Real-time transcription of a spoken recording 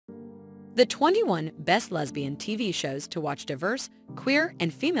The 21 best lesbian TV shows to watch. Diverse, queer,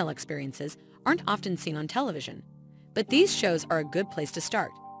 and female experiences aren't often seen on television, but these shows are a good place to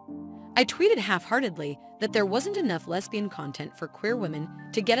start. I tweeted half-heartedly that there wasn't enough lesbian content for queer women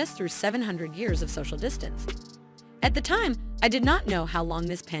to get us through 700 years of social distance. At the time, I did not know how long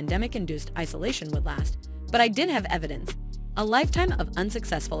this pandemic-induced isolation would last, but I did have evidence, a lifetime of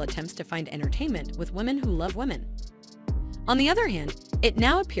unsuccessful attempts to find entertainment with women who love women. On the other hand, it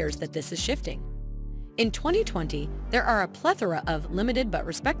now appears that this is shifting. In 2020, there are a plethora of limited but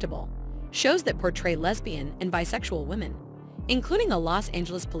respectable shows that portray lesbian and bisexual women, including a Los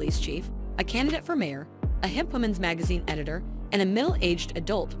Angeles police chief, a candidate for mayor, a hip women's magazine editor, and a middle-aged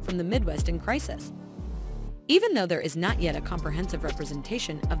adult from the Midwest in crisis. Even though there is not yet a comprehensive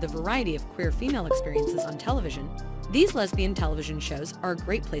representation of the variety of queer female experiences on television, these lesbian television shows are a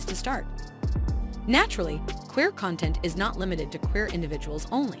great place to start. Naturally, queer content is not limited to queer individuals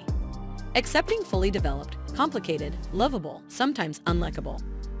only. Accepting fully developed, complicated, lovable, sometimes unlikable,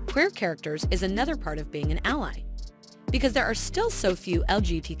 queer characters is another part of being an ally. Because there are still so few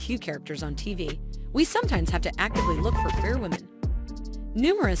LGBTQ characters on TV, we sometimes have to actively look for queer women.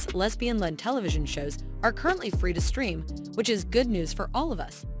 Numerous lesbian-led television shows are currently free to stream, which is good news for all of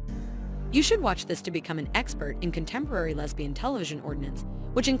us. You should watch this to become an expert in contemporary lesbian television ordinance,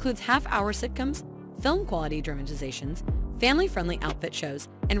 which includes half-hour sitcoms, film-quality dramatizations, family-friendly outfit shows,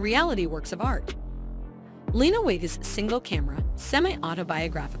 and reality works of art. Lena Waige's single-camera,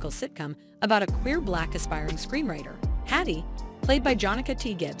 semi-autobiographical sitcom about a queer black aspiring screenwriter, Hattie, played by Jonica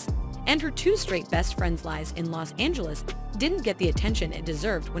T. Gibbs, and her two straight best friends' lives in Los Angeles didn't get the attention it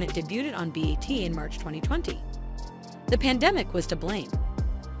deserved when it debuted on BET in March 2020. The pandemic was to blame.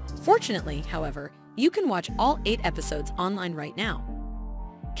 Fortunately, however, you can watch all 8 episodes online right now.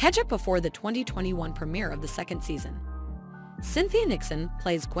 Catch up before the 2021 premiere of the second season. Cynthia Nixon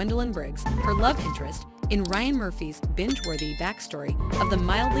plays Gwendolyn Briggs, her love interest, in Ryan Murphy's binge-worthy backstory of the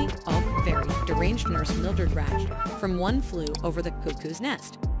mildly, very deranged nurse Mildred Ratch from One Flew Over the Cuckoo's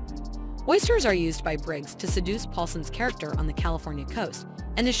Nest. Oysters are used by Briggs to seduce Paulson's character on the California coast,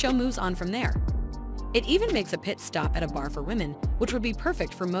 and the show moves on from there. It even makes a pit stop at a bar for women, which would be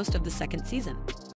perfect for most of the second season.